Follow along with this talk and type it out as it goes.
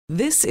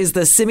This is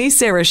the Simi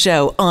Sara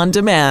Show on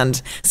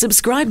demand.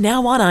 Subscribe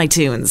now on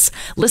iTunes.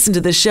 Listen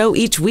to the show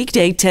each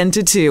weekday 10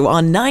 to 2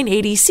 on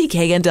 980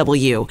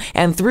 CKNW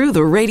and through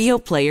the Radio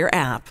Player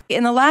app.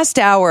 In the last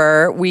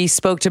hour, we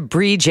spoke to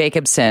Bree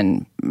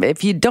Jacobson.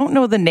 If you don't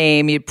know the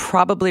name, you'd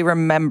probably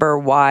remember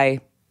why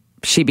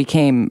she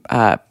became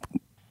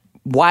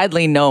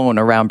widely known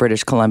around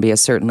British Columbia,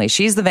 certainly.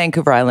 She's the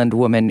Vancouver Island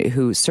woman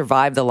who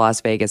survived the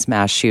Las Vegas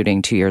mass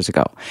shooting 2 years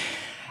ago.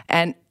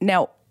 And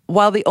now,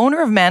 while the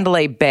owner of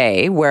Mandalay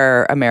Bay,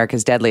 where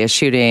America's deadliest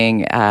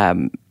shooting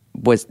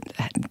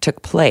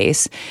took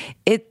place,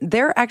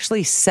 they're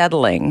actually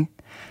settling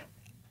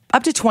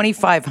up to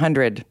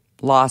 2,500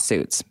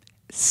 lawsuits,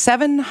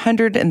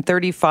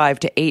 $735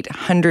 to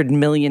 $800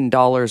 million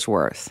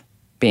worth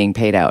being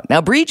paid out.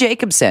 Now, Bree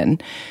Jacobson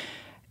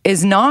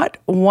is not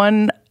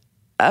one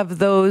of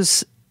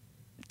those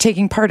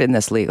taking part in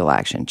this legal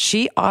action.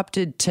 She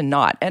opted to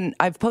not. And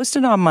I've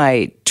posted on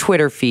my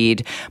Twitter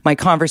feed my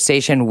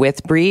conversation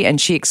with Bree,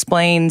 and she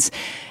explains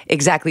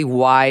exactly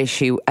why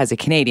she, as a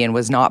Canadian,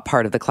 was not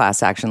part of the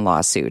class action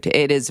lawsuit.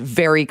 It is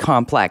very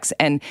complex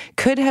and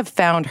could have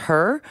found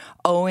her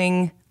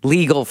owing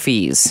legal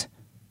fees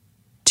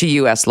to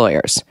U.S.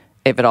 lawyers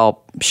if it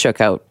all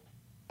shook out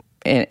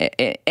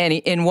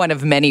in one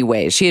of many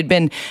ways. She had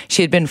been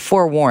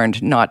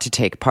forewarned not to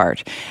take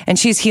part, and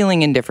she's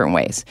healing in different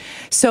ways.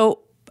 So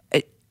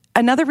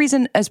another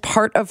reason, as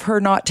part of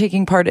her not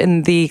taking part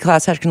in the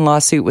class action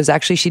lawsuit, was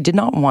actually she did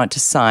not want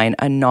to sign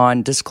a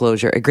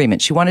non-disclosure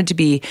agreement. She wanted to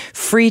be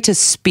free to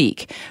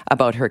speak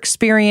about her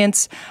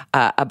experience,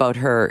 about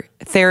her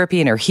therapy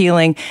and her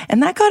healing.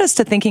 And that got us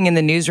to thinking in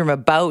the newsroom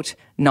about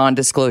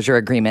non-disclosure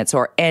agreements,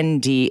 or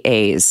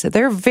NDAs.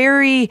 They're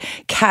very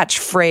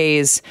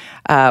catchphrase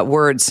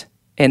words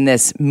in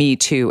this Me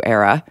Too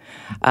era.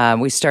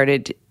 We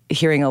started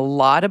hearing a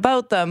lot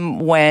about them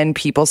when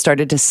people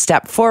started to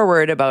step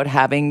forward about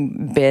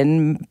having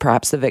been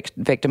perhaps the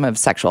victim of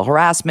sexual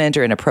harassment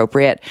or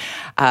inappropriate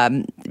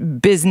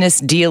business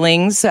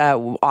dealings.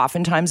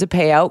 Oftentimes a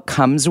payout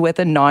comes with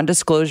a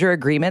non-disclosure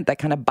agreement that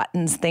kind of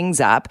buttons things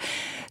up.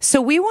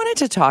 So we wanted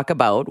to talk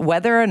about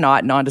whether or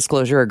not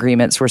non-disclosure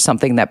agreements were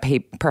something that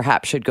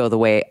perhaps should go the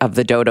way of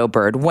the dodo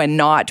bird when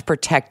not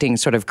protecting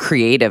sort of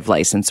creative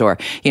license or,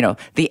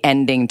 the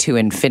ending to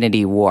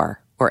Infinity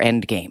War or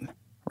Endgame,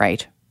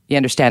 right? You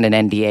understand an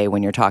NDA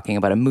when you're talking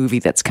about a movie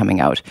that's coming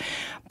out.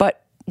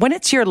 But when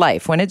it's your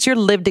life, when it's your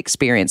lived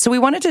experience. So we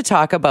wanted to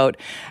talk about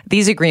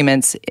these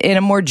agreements in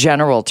a more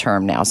general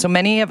term now. So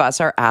many of us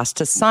are asked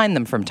to sign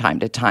them from time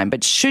to time,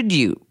 but should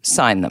you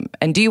sign them?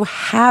 And do you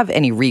have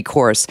any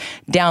recourse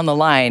down the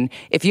line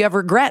if you have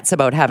regrets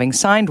about having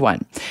signed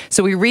one?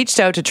 So we reached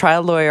out to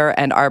trial lawyer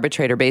and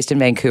arbitrator based in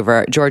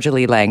Vancouver, Georgia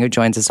Lee Lang, who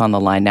joins us on the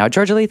line now.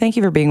 Georgia Lee, thank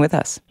you for being with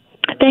us.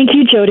 Thank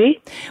you, Jody.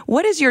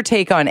 What is your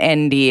take on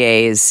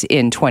NDAs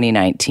in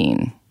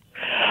 2019?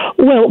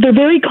 Well, they're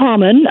very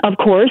common, of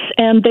course,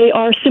 and they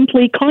are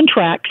simply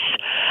contracts,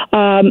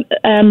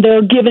 and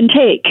they're give and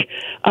take.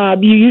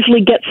 You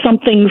usually get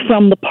something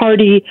from the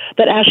party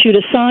that asks you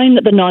to sign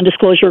the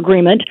non-disclosure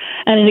agreement,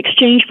 and in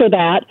exchange for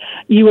that,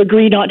 you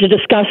agree not to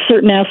discuss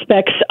certain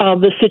aspects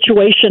of the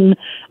situation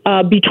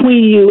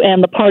between you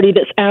and the party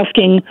that's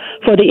asking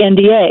for the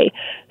NDA.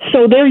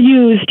 So they're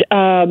used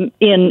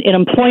in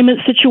employment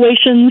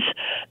situations.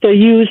 They're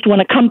used when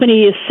a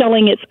company is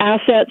selling its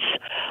assets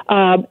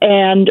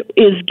and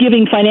is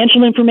giving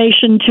financial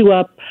information to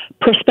a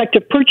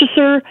prospective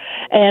purchaser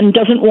and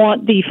doesn't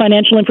want the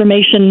financial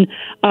information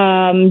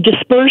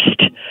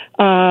dispersed.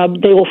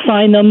 They will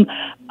sign them.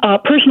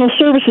 Personal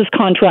services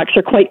contracts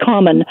are quite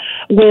common,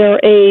 where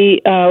a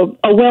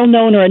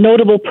well-known or a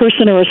notable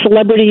person or a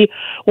celebrity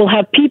will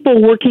have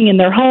people working in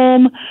their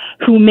home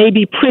who may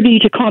be privy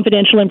to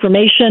confidential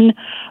information.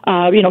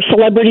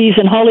 Celebrities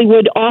in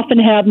Hollywood often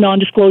have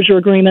non-disclosure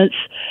agreements.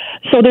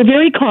 So they're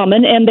very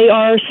common, and they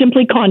are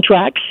simply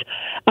contracts,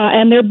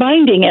 and they're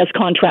binding as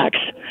contracts.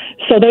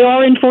 So they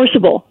are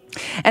enforceable.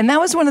 And that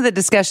was one of the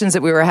discussions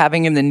that we were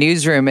having in the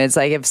newsroom. It's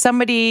like if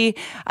somebody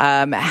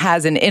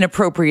has an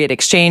inappropriate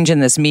exchange in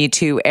this Me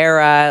Too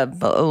era,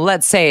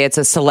 let's say it's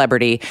a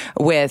celebrity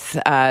with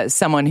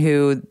someone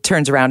who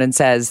turns around and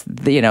says,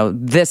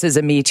 this is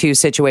a Me Too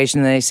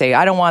situation. And they say,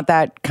 I don't want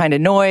that kind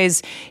of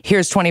noise.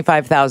 Here's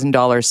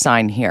 $25,000,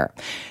 sign here.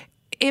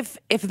 If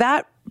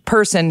that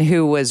person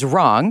who was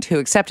wronged, who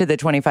accepted the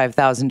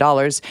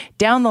 $25,000,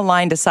 down the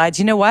line decides,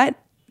 you know what?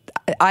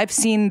 I've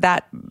seen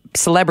that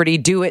celebrity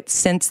do it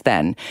since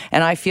then,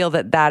 and I feel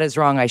that is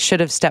wrong. I should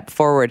have stepped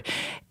forward.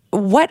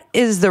 What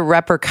is the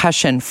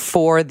repercussion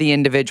for the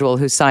individual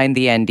who signed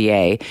the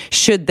NDA?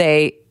 Should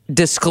they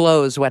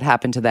disclose what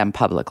happened to them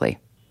publicly?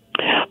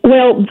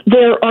 Well,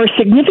 there are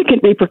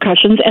significant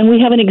repercussions, and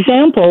we have an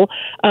example.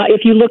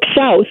 If you look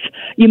south,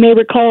 you may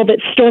recall that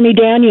Stormy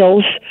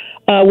Daniels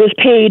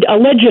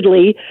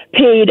allegedly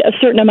paid a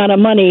certain amount of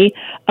money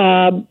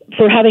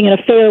for having an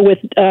affair with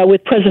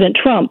President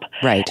Trump.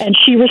 Right. And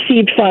she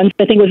received funds.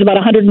 I think it was about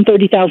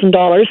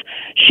 $130,000.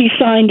 She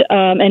signed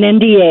an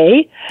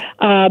NDA,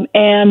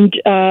 and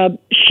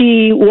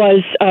she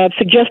was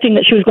suggesting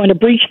that she was going to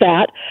breach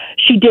that.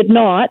 She did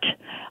not.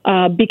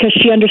 Because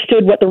she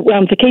understood what the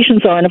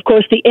ramifications are. And of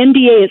course, the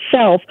NDA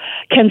itself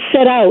can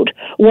set out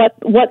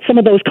what some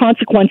of those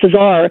consequences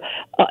are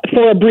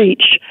for a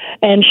breach.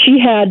 And she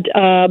had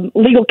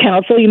legal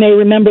counsel. You may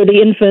remember the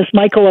infamous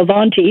Michael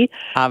Avenatti.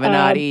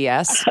 Avenatti,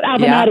 yes.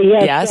 Avenatti,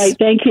 yeah, yes. Right,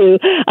 thank you.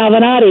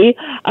 Avenatti,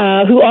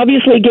 who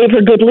obviously gave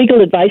her good legal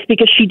advice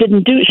because she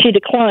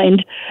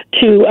declined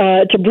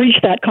to breach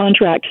that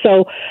contract.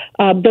 So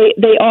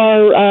they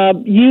are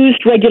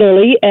used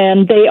regularly,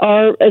 and they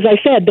are, as I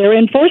said, they're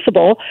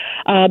enforceable.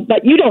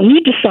 But you don't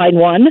need to sign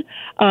one.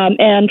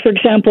 And, for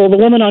example, the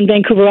woman on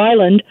Vancouver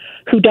Island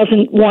who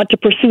doesn't want to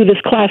pursue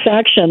this class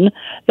action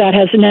that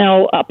has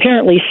now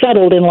apparently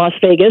settled in Las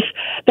Vegas,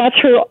 that's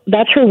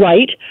her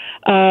right.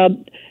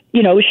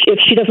 If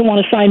she doesn't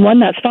want to sign one,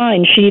 that's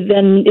fine. She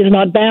then is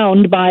not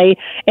bound by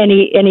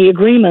any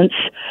agreements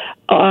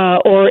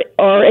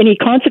or any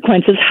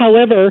consequences.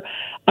 However,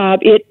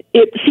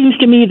 it seems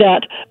to me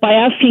that by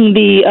asking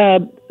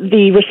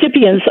the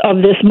recipients of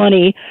this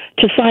money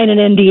to sign an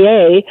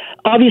NDA,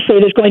 obviously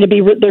they're going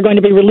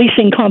to be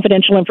releasing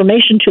confidential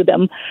information to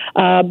them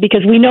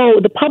because we know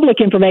the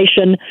public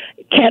information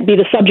can't be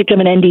the subject of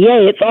an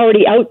NDA. It's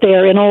already out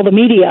there in all the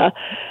media,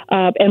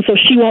 and so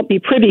she won't be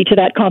privy to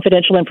that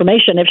confidential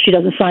information if she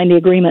doesn't sign the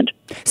agreement.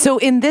 So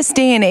in this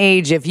day and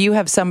age, if you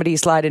have somebody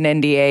slide an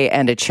NDA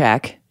and a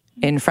check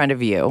in front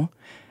of you,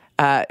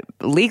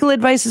 legal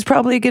advice is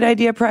probably a good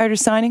idea prior to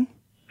signing?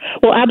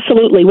 Well,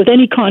 absolutely. With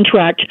any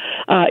contract,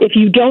 if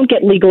you don't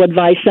get legal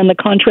advice, then the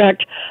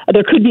contract,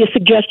 there could be a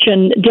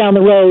suggestion down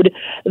the road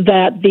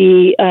that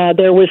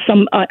there was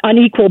some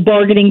unequal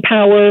bargaining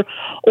power,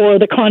 or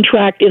the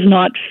contract is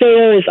not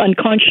fair, is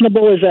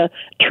unconscionable, is a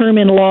term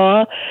in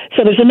law.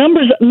 So there's a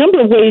number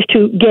of ways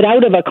to get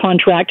out of a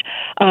contract,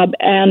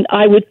 and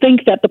I would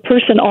think that the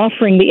person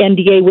offering the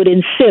NDA would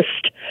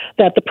insist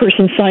that the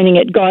person signing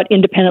it got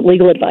independent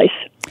legal advice.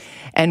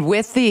 And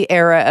with the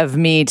era of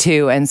Me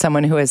Too and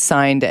someone who has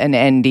signed an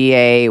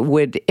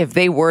NDA, if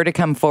they were to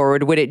come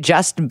forward, would it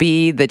just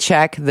be the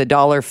check, the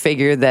dollar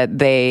figure that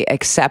they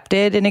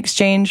accepted in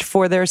exchange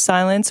for their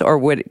silence, or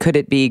could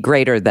it be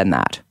greater than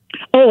that?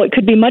 Oh, it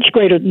could be much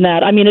greater than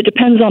that. I mean, it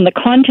depends on the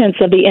contents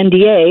of the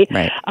NDA,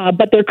 right.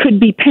 But there could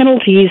be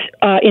penalties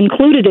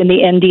included in the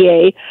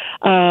NDA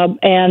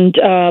and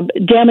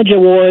damage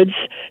awards,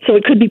 so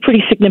it could be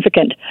pretty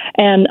significant.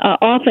 And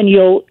often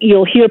you'll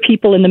hear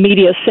people in the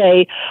media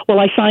say, "Well,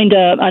 I signed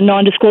a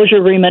non-disclosure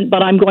agreement,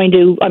 but I'm going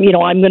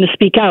to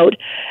speak out,"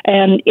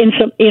 and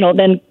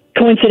then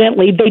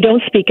coincidentally, they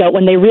don't speak out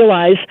when they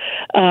realize,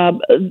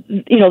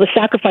 the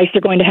sacrifice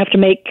they're going to have to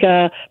make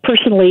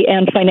personally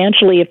and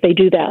financially if they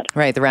do that.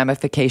 Right. The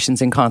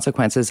ramifications and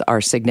consequences are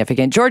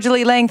significant. Georgia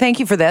Lee Lang, thank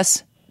you for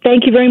this.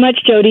 Thank you very much,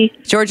 Jody.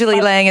 Georgia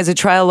Lee Lang is a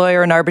trial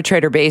lawyer and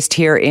arbitrator based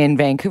here in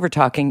Vancouver,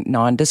 talking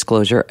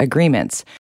non-disclosure agreements.